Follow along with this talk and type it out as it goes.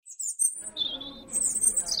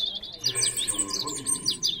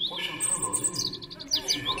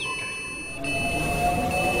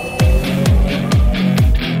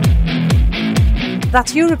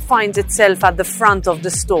That Europe finds itself at the front of the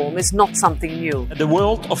storm is not something new. The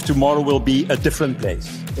world of tomorrow will be a different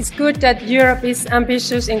place. It's good that Europe is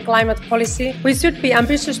ambitious in climate policy. We should be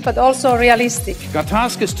ambitious but also realistic. Our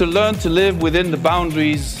task is to learn to live within the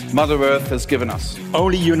boundaries Mother Earth has given us.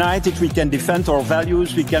 Only united we can defend our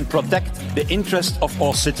values, we can protect the interests of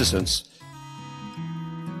our citizens.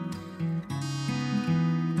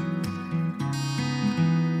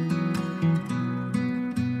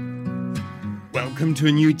 Welcome to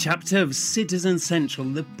a new chapter of Citizen Central,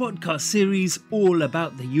 the podcast series all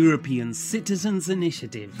about the European Citizens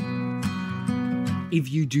Initiative.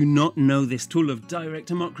 If you do not know this tool of direct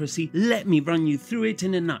democracy, let me run you through it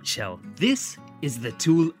in a nutshell. This is the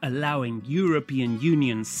tool allowing European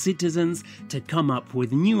Union citizens to come up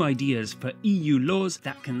with new ideas for EU laws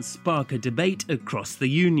that can spark a debate across the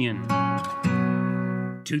Union.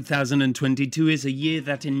 2022 is a year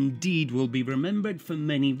that indeed will be remembered for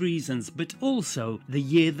many reasons, but also the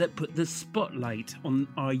year that put the spotlight on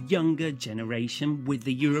our younger generation with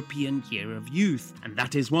the European Year of Youth. And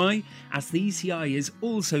that is why, as the ECI is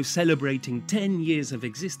also celebrating 10 years of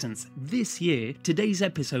existence this year, today's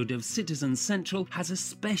episode of Citizen Central has a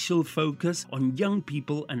special focus on young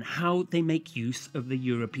people and how they make use of the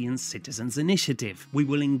European Citizens Initiative. We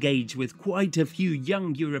will engage with quite a few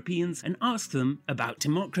young Europeans and ask them about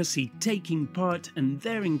democracy, taking part, and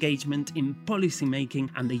their engagement in policy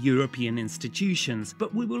making and the European institutions.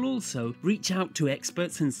 But we will also reach out to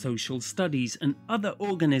experts in social studies and other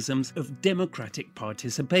organisms of democratic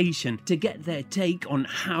participation to get their take on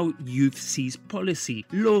how youth sees policy,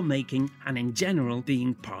 lawmaking, and in general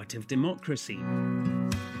being part of democracy.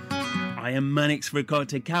 I am Manix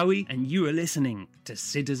Rakata-Kawi, and you are listening to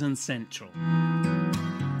Citizen Central.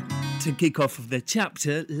 To kick off the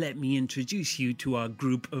chapter, let me introduce you to our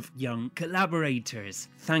group of young collaborators,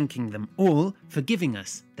 thanking them all for giving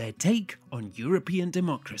us their take on European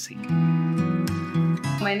democracy.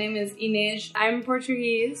 My name is Inês. I'm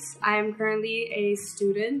Portuguese. I am currently a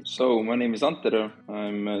student. So, my name is Antero.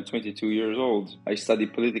 I'm 22 years old. I study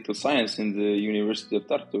political science in the University of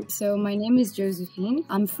Tartu. So, my name is Josephine.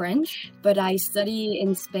 I'm French, but I study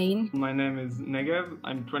in Spain. My name is Negev.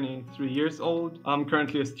 I'm 23 years old. I'm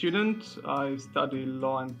currently a student. I study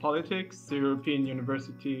law and politics at the European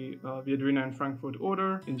University of Viadrina and Frankfurt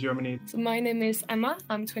Oder in Germany. So, my name is Emma.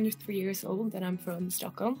 I'm 23 years old and I'm from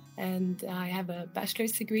Stockholm. And I have a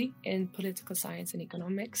bachelor's degree in political science and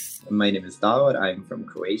economics. My name is Davor. I'm from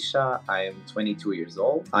Croatia. I am 22 years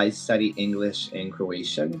old. I study English and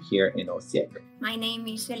Croatian here in Osijek. My name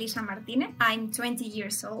is Elisa Martinez. I'm 20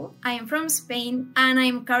 years old. I am from Spain and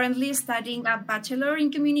I'm currently studying a Bachelor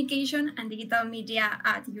in Communication and Digital Media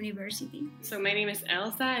at university. So my name is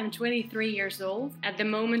Elsa. I'm 23 years old. At the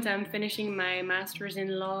moment I'm finishing my Master's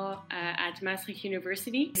in Law at Maastricht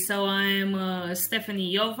University. So I'm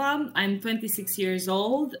Stephanie Jova. I'm 26 years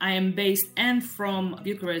old. I am based and from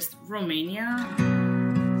Bucharest, Romania.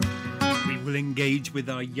 We will engage with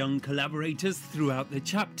our young collaborators throughout the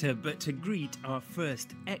chapter, but to greet our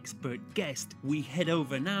first expert guest, we head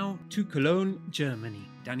over now to Cologne, Germany.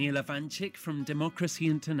 Daniela Vanchik from Democracy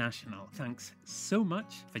International. Thanks so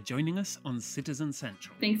much for joining us on Citizen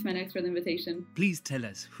Central. Thanks, Manix, for the invitation. Please tell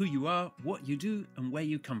us who you are, what you do, and where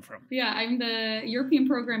you come from. Yeah, I'm the European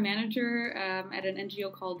Program Manager at an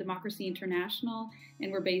NGO called Democracy International,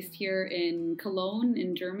 and we're based here in Cologne,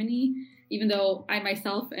 in Germany. Even though I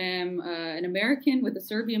myself am an American with a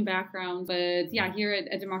Serbian background. But yeah, here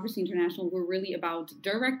at Democracy International, we're really about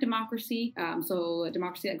direct democracy. So a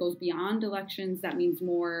democracy that goes beyond elections. That means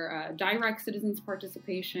more direct citizens'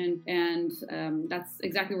 participation. And that's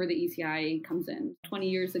exactly where the ECI comes in. 20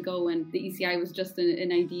 years ago, when the ECI was just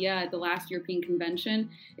an idea at the last European Convention,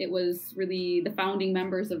 it was really the founding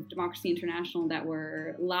members of Democracy International that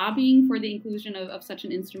were lobbying for the inclusion of such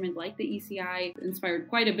an instrument like the ECI, inspired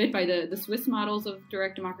quite a bit by the Swiss models of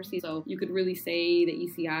direct democracy. So you could really say the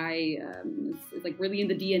ECI is like really in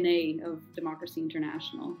the DNA of Democracy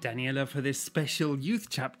International. Daniela, for this special youth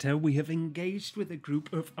chapter, we have engaged with a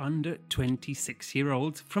group of under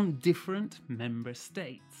 26-year-olds from different member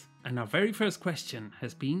states. And our very first question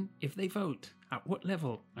has been if they vote, at what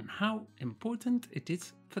level, and how important it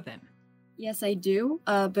is for them. Yes, I do,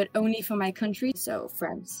 but only for my country, so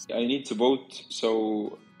France. I need to vote,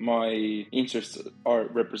 so my interests are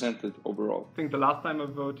represented overall. I think the last time I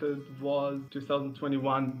voted was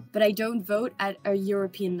 2021. But I don't vote at a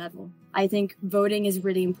European level. I think voting is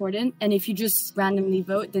really important. And if you just randomly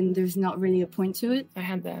vote, then there's not really a point to it. I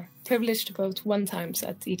had the privilege to vote 1 time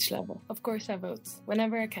at each level. Of course, I vote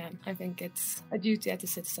whenever I can. I think it's a duty as a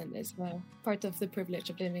citizen as well, part of the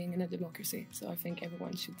privilege of living in a democracy. So I think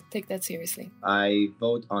everyone should take that seriously. I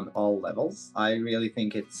vote on all levels. I really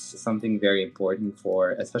think it's something very important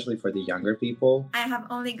especially for the younger people. I have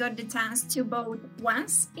only got the chance to vote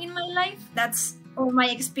once in my life. That's all my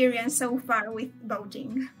experience so far with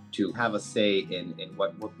voting. To have a say in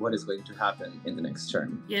what is going to happen in the next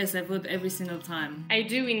term. Yes, I vote every single time. I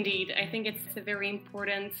do indeed. I think it's a very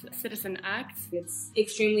important citizen act. It's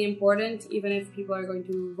extremely important, even if people are going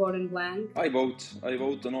to vote in blank. I vote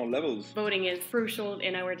on all levels. Voting is crucial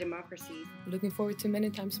in our democracy. Looking forward to many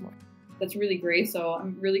times more. That's really great, so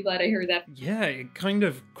I'm really glad I heard that. Yeah, it kind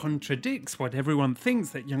of contradicts what everyone thinks,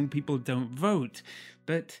 that young people don't vote.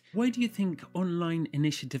 But why do you think online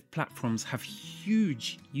initiative platforms have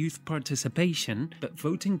huge youth participation, but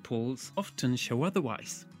voting polls often show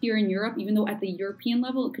otherwise? Here in Europe, even though at the European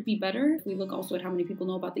level it could be better, if we look also at how many people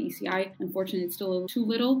know about the ECI, unfortunately it's still too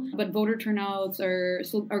little, but voter turnouts are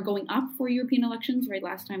going up for European elections, right?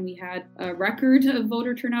 Last time we had a record of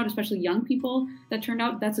voter turnout, especially young people that turned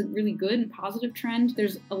out. That's a really good and positive trend.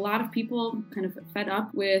 There's a lot of people kind of fed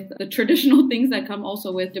up with the traditional things that come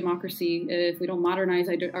also with democracy. If we don't modernize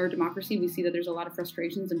our democracy, we see that there's a lot of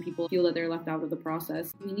frustrations and people feel that they're left out of the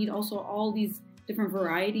process. We need also all these different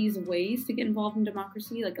varieties of ways to get involved in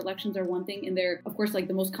democracy. Like elections are one thing, and they're of course like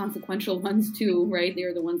the most consequential ones too, right?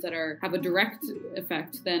 They're the ones that have a direct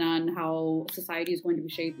effect then on how society is going to be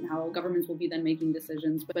shaped and how governments will be then making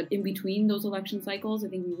decisions. But in between those election cycles, I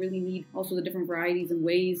think we really need also the different varieties and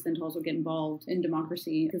ways then to also get involved in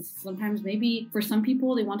democracy, because sometimes maybe for some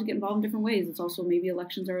people they want to get involved in different ways. It's also maybe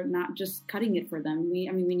elections are not just cutting it for them. We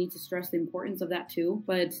need to stress the importance of that too.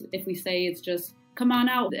 But if we say it's just come on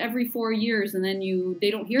out every 4 years and then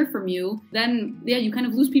they don't hear from you, then you kind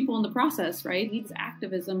of lose people in the process, right? It needs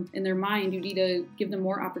activism in their mind. You need to give them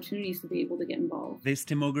more opportunities to be able to get involved. This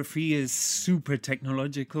demography is super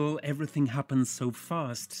technological. Everything happens so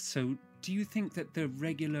fast. So do you think that the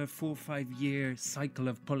regular 4 or 5 year cycle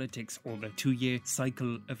of politics or the 2-year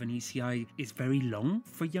cycle of an ECI is very long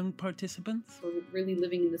for young participants? We're really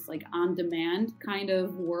living in this like on-demand kind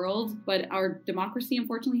of world, but our democracy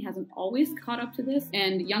unfortunately hasn't always caught up to this.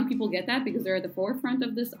 And young people get that because they're at the forefront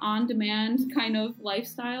of this on-demand kind of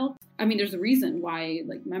lifestyle. I mean, there's a reason why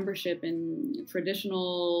like membership in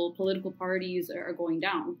traditional political parties are going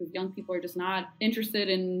down, because young people are just not interested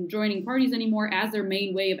in joining parties anymore as their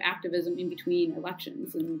main way of activism in between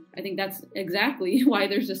elections. And I think that's exactly why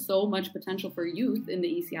there's just so much potential for youth in the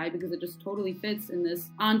ECI, because it just totally fits in this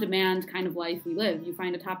on-demand kind of life we live. You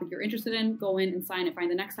find a topic you're interested in, go in and sign it. Find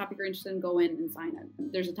the next topic you're interested in, go in and sign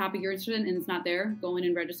it. There's a topic you're interested in and it's not there, go in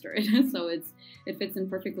and register it. So it fits in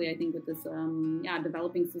perfectly, I think, with this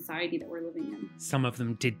developing society that we're living in. Some of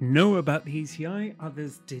them did know about the ECI,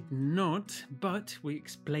 others did not, but we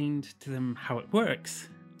explained to them how it works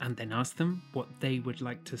and then asked them what they would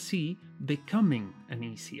like to see becoming an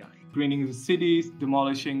ECI. Greening the cities,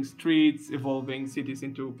 demolishing streets, evolving cities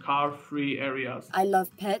into car-free areas. I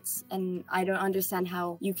love pets, and I don't understand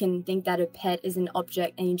how you can think that a pet is an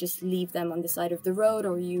object and you just leave them on the side of the road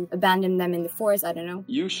or you abandon them in the forest. I don't know.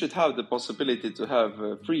 You should have the possibility to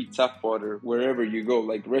have free tap water wherever you go,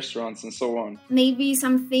 like restaurants and so on. Maybe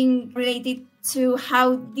something related to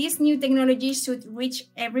how these new technologies should reach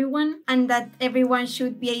everyone and that everyone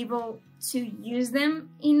should be able to use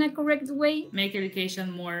them in a correct way. Make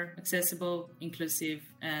education more accessible, inclusive,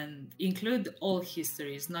 and include all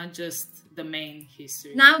histories, not just the main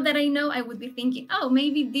history. Now that I know, I would be thinking, oh,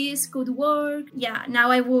 maybe this could work. Yeah,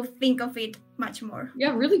 now I will think of it much more.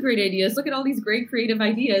 Yeah, really great ideas. Look at all these great creative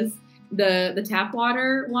ideas. The tap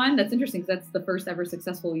water one, that's interesting because that's the first ever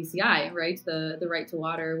successful ECI, right? The right to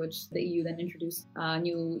water, which the EU then introduced a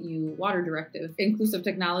new EU water directive. Inclusive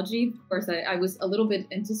technology, of course, I was a little bit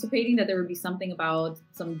anticipating that there would be something about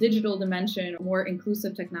some digital dimension, more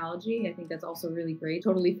inclusive technology. I think that's also really great.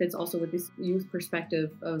 Totally fits also with this youth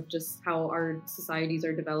perspective of just how our societies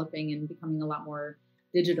are developing and becoming a lot more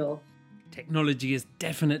digital. Technology is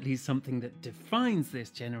definitely something that defines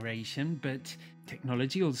this generation, but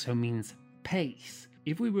technology also means pace.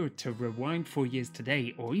 If we were to rewind 4 years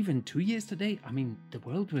today, or even 2 years today, I mean, the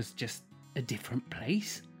world was just a different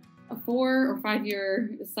place. A 4 or 5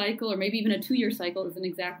 year cycle, or maybe even a 2-year cycle, isn't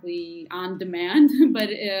exactly on demand, but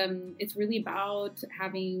it's really about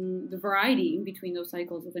having the variety in between those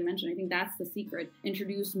cycles. As I mentioned, I think that's the secret.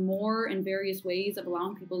 Introduce more and various ways of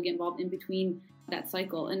allowing people to get involved in between that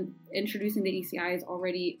cycle. And introducing the ECI is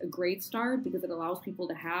already a great start because it allows people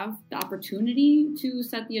to have the opportunity to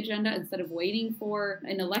set the agenda instead of waiting for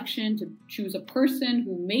an election to choose a person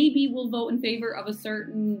who maybe will vote in favor of a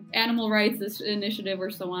certain animal rights initiative or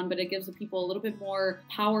so on. But it gives the people a little bit more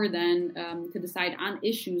power then to decide on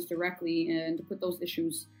issues directly and to put those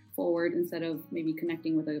issues forward instead of maybe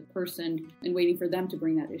connecting with a person and waiting for them to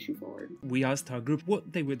bring that issue forward. We asked our group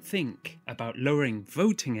what they would think about lowering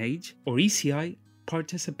voting age or ECI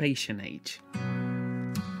participation age.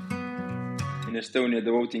 In Estonia,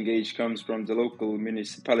 the voting age comes from the local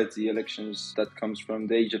municipality elections that comes from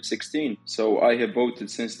the age of 16. So I have voted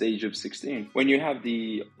since the age of 16. When you have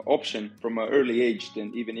the option from an early age,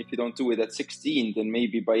 then even if you don't do it at 16, then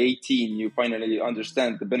maybe by 18 you finally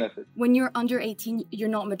understand the benefit. When you're under 18, you're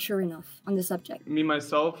not mature enough on the subject. Me,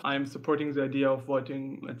 myself, I'm supporting the idea of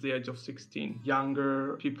voting at the age of 16.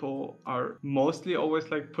 Younger people are mostly always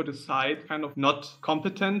like put aside, kind of not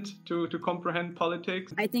competent to comprehend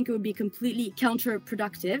politics. I think it would be completely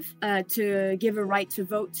counterproductive to give a right to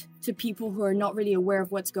vote to people who are not really aware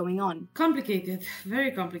of what's going on. Complicated,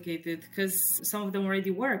 very complicated, because some of them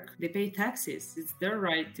already work. They pay taxes. It's their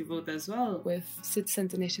right to vote as well. With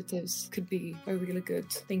citizen initiatives could be a really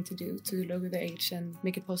good thing to do to lower the age and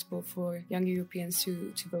make it possible for young Europeans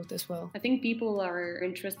to vote as well. I think people are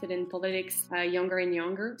interested in politics younger and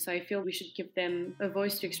younger, so I feel we should give them a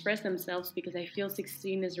voice to express themselves, because I feel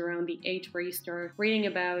 16 is around the age where you start reading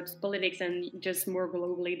about politics and just more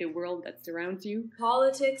globally the world that surrounds you.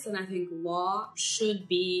 Politics and I think law should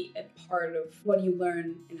be a part of what you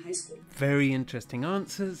learn in high school. Very interesting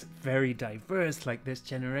answers, very diverse like this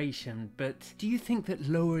generation, but do you think that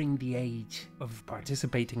lowering the age of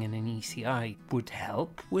participating in an ECI would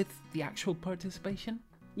help with the actual participation?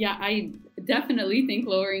 Yeah, I definitely think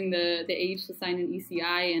lowering the age to sign an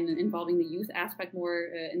ECI and involving the youth aspect more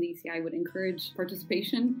in the ECI would encourage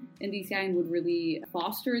participation in the ECI and would really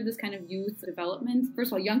foster this kind of youth development.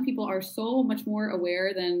 First of all, young people are so much more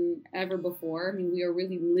aware than ever before. I mean, we are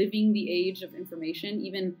really living the age of information.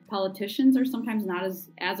 Even politicians are sometimes not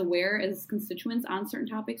as aware as constituents on certain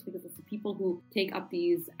topics, because it's the people who take up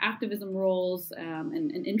these activism roles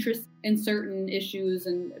and interest in certain issues.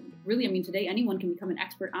 And really, I mean, today anyone can become an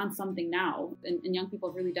expert on something now, and young people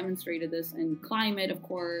have really demonstrated this in climate, of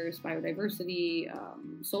course, biodiversity,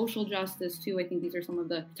 social justice too. I think these are some of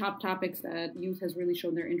the top topics that youth has really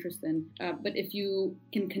shown their interest in. But if you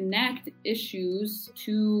can connect issues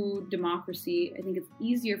to democracy, I think it's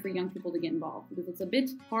easier for young people to get involved, because it's a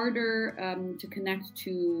bit harder to connect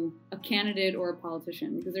to a candidate or a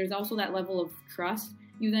politician, because there's also that level of trust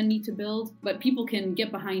you then need to build. But people can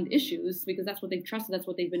get behind issues because that's what they've trusted, that's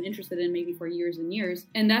what they've been interested in maybe for years and years.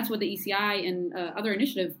 And that's what the ECI and other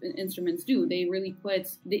initiative instruments do. They really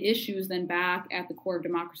put the issues then back at the core of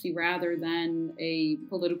democracy rather than a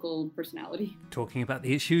political personality. Talking about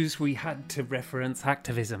the issues, we had to reference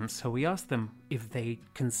activism, so we asked them if they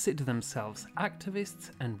consider themselves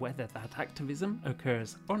activists and whether that activism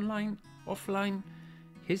occurs online, offline.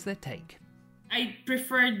 Here's their take. I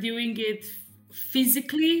prefer doing it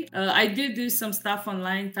physically. I do some stuff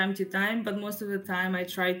online time to time, but most of the time I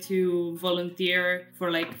try to volunteer for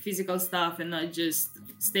like physical stuff and not just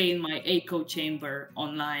stay in my echo chamber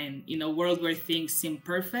online in a world where things seem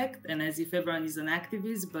perfect and as if everyone is an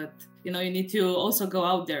activist. But you need to also go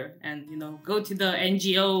out there and go to the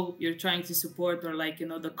NGO you're trying to support, or like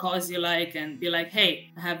the cause you like, and be like, hey,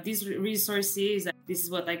 I have these resources, this is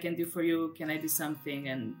what I can do for you, can I do something,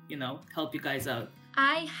 and help you guys out.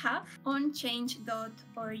 I have on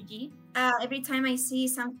change.org. Every time I see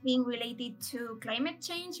something related to climate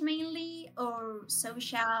change mainly or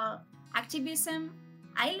social activism,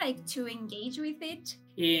 I like to engage with it.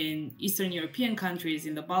 In Eastern European countries,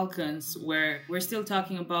 in the Balkans, where we're still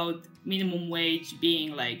talking about minimum wage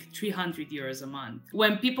being like 300 euros a month.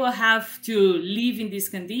 When people have to live in these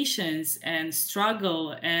conditions and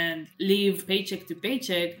struggle and live paycheck to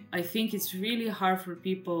paycheck, I think it's really hard for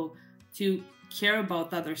people to care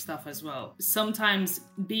about other stuff as well. Sometimes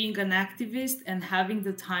being an activist and having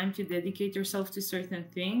the time to dedicate yourself to certain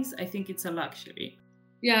things, I think it's a luxury.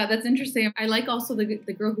 Yeah, that's interesting. I like also the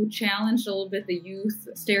girl who challenged a little bit the youth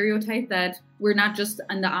stereotype that we're not just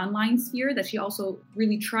in the online sphere, that she also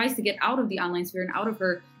really tries to get out of the online sphere and out of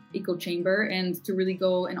her echo chamber and to really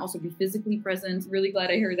go and also be physically present. Really glad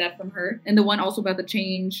I heard that from her. And the one also about the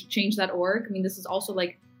change.org. I mean, this is also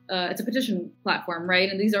like it's a petition platform,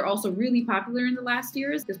 right? And these are also really popular in the last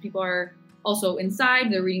years because people are also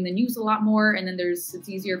inside, they're reading the news a lot more, and then it's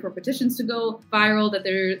easier for petitions to go viral, that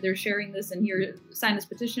they're sharing this and here, sign this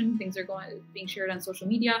petition, things are being shared on social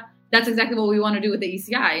media. that's exactly what we want to do with the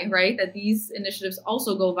ECI, right? That these initiatives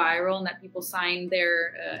also go viral and that people sign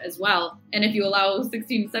there as well. And if you allow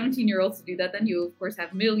 16, 17-year-olds to do that, then you, of course,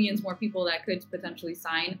 have millions more people that could potentially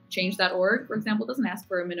sign. Change.org, for example, doesn't ask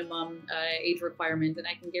for a minimum age requirement. And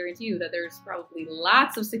I can guarantee you that there's probably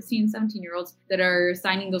lots of 16, 17-year-olds that are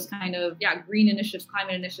signing those kind of, green initiatives,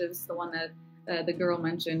 climate initiatives, the one that the girl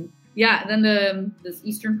mentioned. Yeah, then this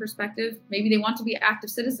Eastern perspective, maybe they want to be active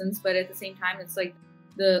citizens, but at the same time, it's like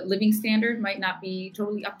the living standard might not be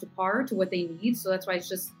totally up to par to what they need. So that's why it's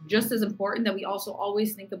just as important that we also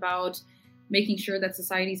always think about making sure that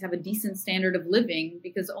societies have a decent standard of living,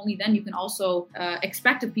 because only then you can also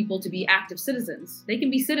expect of people to be active citizens. They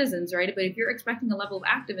can be citizens, right? But if you're expecting a level of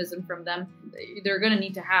activism from them, they're going to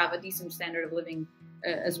need to have a decent standard of living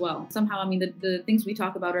as well. Somehow, I mean, the things we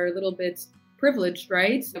talk about are a little bit privileged,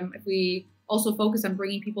 right? If we also focus on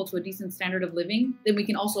bringing people to a decent standard of living, then we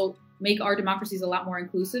can also make our democracies a lot more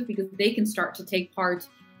inclusive, because they can start to take part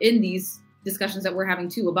in these discussions that we're having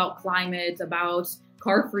too, about climate, about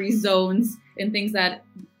car-free zones, and things that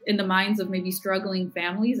in the minds of maybe struggling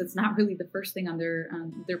families, it's not really the first thing on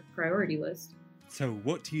their priority list. So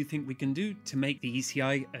what do you think we can do to make the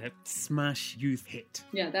ECI a smash youth hit?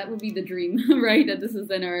 Yeah, that would be the dream, right? That this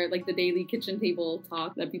is in our, like, the daily kitchen table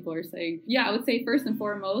talk that people are saying. Yeah, I would say first and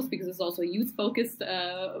foremost, because it's also a youth-focused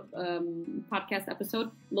podcast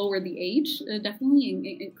episode, lower the age,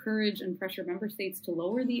 definitely. Encourage and pressure member states to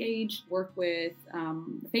lower the age. Work with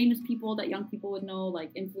famous people that young people would know,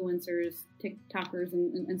 like influencers, TikTokers,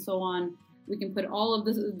 and so on. We can put all of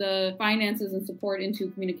the finances and support into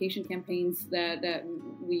communication campaigns that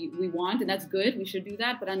we want, and that's good. We should do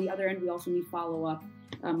that. But on the other end, we also need follow-up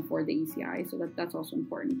for the ECI, so that's also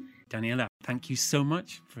important. Daniela, thank you so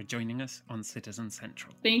much for joining us on Citizen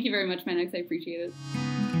Central. Thank you very much, Mannix. I appreciate it.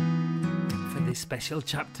 For this special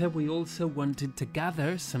chapter, we also wanted to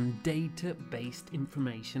gather some data-based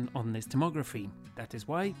information on this demography. That is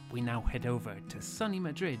why we now head over to sunny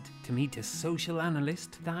Madrid to meet a social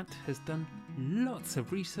analyst that has done lots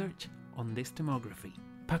of research on this demography.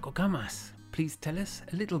 Paco Camas, please tell us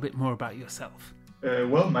a little bit more about yourself.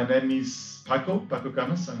 Well, my name is Paco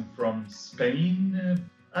Camas. I'm from Spain,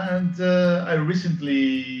 and I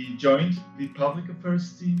recently joined the public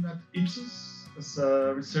affairs team at Ipsos as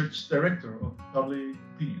a research director of public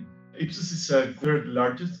opinion. Ipsos is the third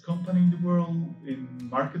largest company in the world in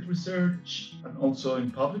market research and also in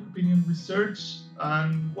public opinion research.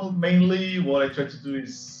 And well, mainly what I try to do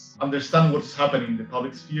is understand what's happening in the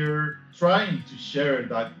public sphere, trying to share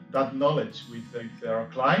that knowledge with our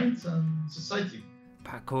clients and society.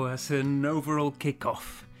 Paco, as an overall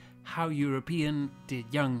kickoff, how European did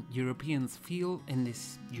young Europeans feel in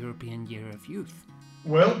this European Year of Youth?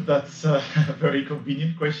 Well, that's a very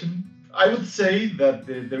convenient question. I would say that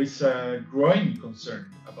there is a growing concern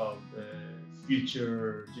about the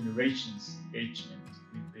future generations' engagement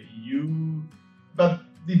with the EU. But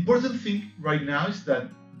the important thing right now is that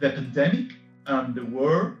the pandemic and the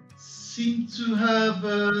war seem to have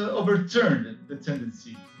overturned the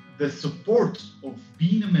tendency. The support of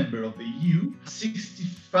being a member of the EU,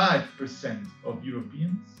 65% of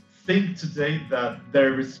Europeans think today that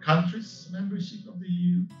their country's membership of the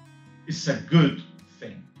EU is a good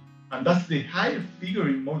thing. And that's the higher figure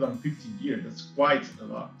in more than 15 years. That's quite a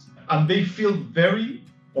lot. And they feel very,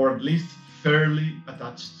 or at least fairly,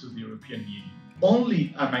 attached to the European Union.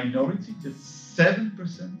 Only a minority, just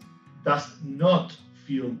 7%, does not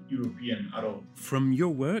feel European at all. From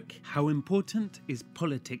your work, how important is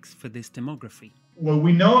politics for this demography? What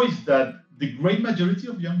we know is that the great majority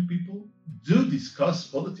of young people do discuss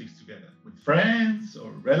politics together with friends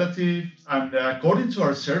or relatives. And according to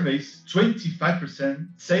our surveys, 25%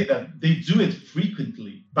 say that they do it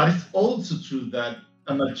frequently. But it's also true that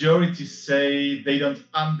a majority say they don't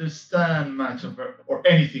understand much of or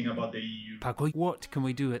anything about the EU. Paco, what can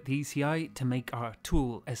we do at the ECI to make our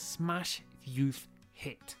tool a smash youth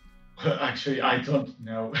hit? Well, actually, I don't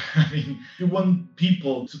know. I mean, you want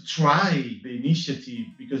people to try the initiative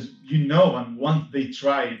because and once they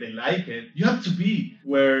try, they like it. You have to be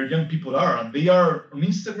where young people are, and they are on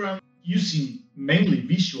Instagram using mainly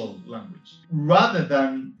visual language rather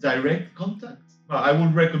than direct contact. Well, I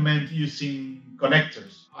would recommend using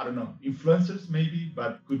connectors. I don't know, influencers maybe,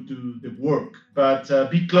 but could do the work. But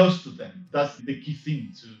be close to them. That's the key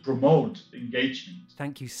thing to promote engagement.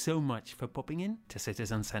 Thank you so much for popping in to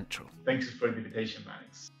Citizen Central. Thanks for the invitation,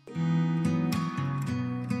 Mannix.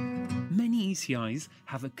 Many ECIs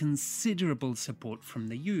have a considerable support from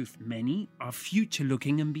the youth. Many are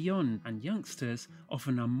future-looking and beyond, and youngsters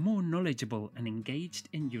often are more knowledgeable and engaged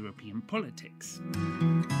in European politics.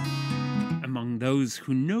 A Among those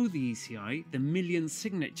who know the ECI, the million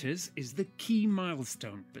signatures is the key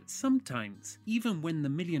milestone. But sometimes, even when the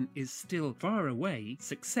million is still far away,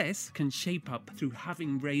 success can shape up through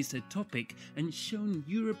having raised a topic and shown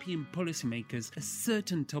European policymakers a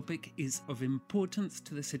certain topic is of importance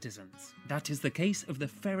to the citizens. That is the case of the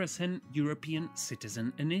Ferrocent European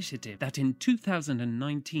Citizen Initiative, that in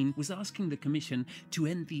 2019 was asking the Commission to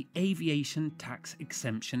end the aviation tax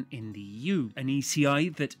exemption in the EU, an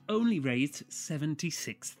ECI that only raised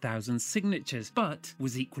 76,000 signatures, but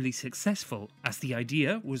was equally successful, as the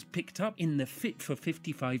idea was picked up in the Fit for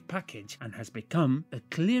 55 package and has become a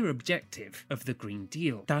clear objective of the Green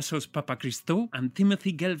Deal. Tassos Papachristou and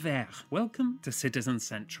Timothy Gelvert, welcome to Citizen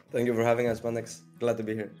Central. Thank you for having us, Manex. Glad to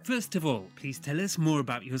be here. First of all, please tell us more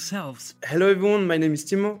about yourselves. Hello everyone, my name is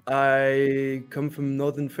Timo. I come from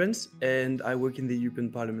northern France and I work in the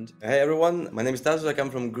European Parliament. Hey everyone, my name is Tassos, I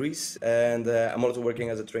come from Greece and I'm also working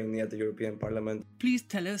as a trainee at the European Parliament. Please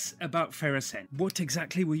tell us about Ferrocent. What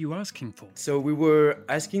exactly were you asking for? So we were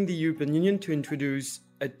asking the European Union to introduce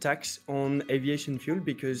a tax on aviation fuel,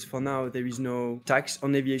 because for now there is no tax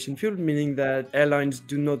on aviation fuel, meaning that airlines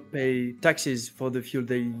do not pay taxes for the fuel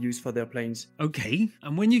they use for their planes. Okay,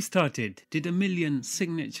 and when you started, did a million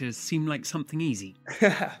signatures seem like something easy?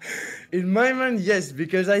 In my mind, yes,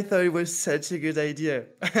 because I thought it was such a good idea.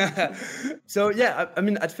 So yeah, I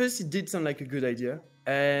mean, at first it did sound like a good idea.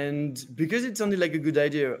 And because it sounded like a good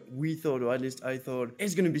idea, we thought, or at least I thought,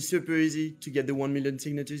 it's going to be super easy to get the 1 million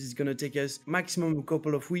signatures. It's going to take us maximum a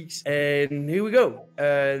couple of weeks. And here we go.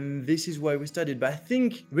 And this is why we started. But I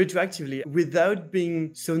think retroactively, without being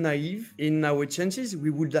so naive in our chances, we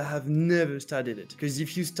would have never started it. Because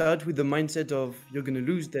if you start with the mindset of you're going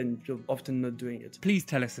to lose, then you're often not doing it. Please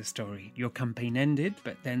tell us the story. Your campaign ended,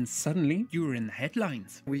 but then suddenly you were in the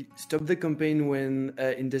headlines. We stopped the campaign when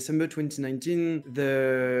in December 2019, the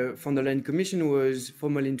von der Leyen Commission was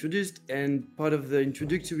formally introduced, and part of the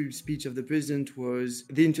introductory speech of the president was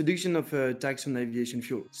the introduction of a tax on aviation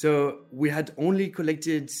fuel. So we had only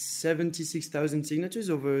collected 76,000 signatures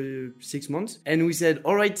over 6 months, and we said,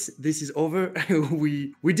 all right, this is over.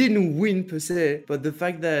 we didn't win per se, but the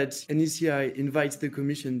fact that an ECI invites the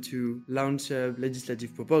Commission to launch a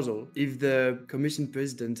legislative proposal, if the Commission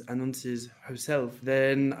president announces herself,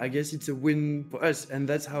 then I guess it's a win for us, and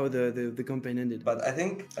that's how the campaign ended. But I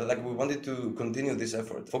think we wanted to continue this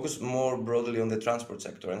effort, focus more broadly on the transport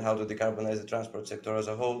sector and how to decarbonize the transport sector as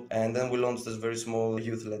a whole. And then we launched this very small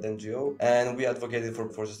youth-led NGO, and we advocated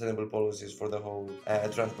for sustainable policies for the whole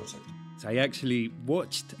transport sector. So I actually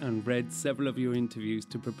watched and read several of your interviews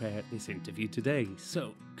to prepare this interview today.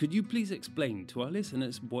 So could you please explain to our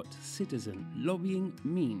listeners what citizen lobbying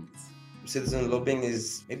means? Citizen lobbying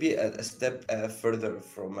is maybe a step further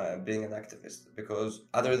from being an activist, because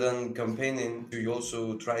other than campaigning, you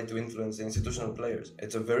also try to influence institutional players.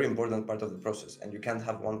 It's a very important part of the process, and you can't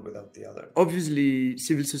have one without the other. Obviously,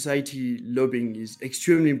 civil society lobbying is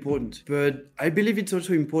extremely important, but I believe it's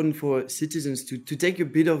also important for citizens to take a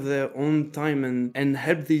bit of their own time and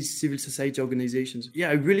help these civil society organizations. Yeah,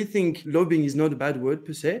 I really think lobbying is not a bad word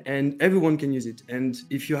per se, and everyone can use it. And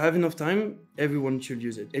if you have enough time, everyone should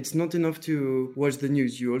use it. It's not enough to watch the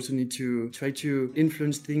news. You also need to try to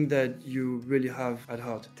influence things that you really have at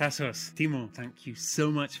heart. Tassos, Timo, thank you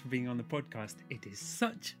so much for being on the podcast. It is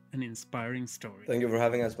such an inspiring story. Thank you for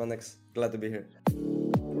having us, Manex. Glad to be here.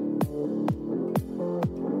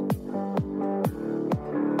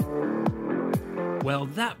 Well,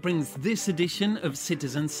 that brings this edition of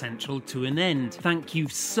Citizen Central to an end. Thank you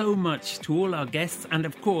so much to all our guests and,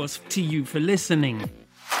 of course, to you for listening.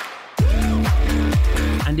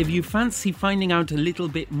 And if you fancy finding out a little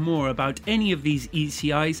bit more about any of these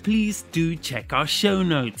ECIs, please do check our show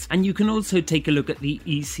notes. And you can also take a look at the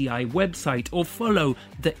ECI website or follow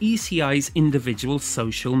the ECI's individual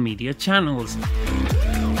social media channels.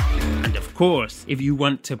 And of course, if you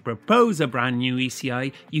want to propose a brand new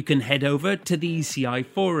ECI, you can head over to the ECI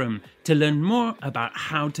forum to learn more about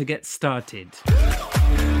how to get started.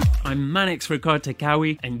 I'm Manex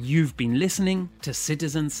Ricard-Takawi, and you've been listening to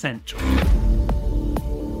Citizen Central.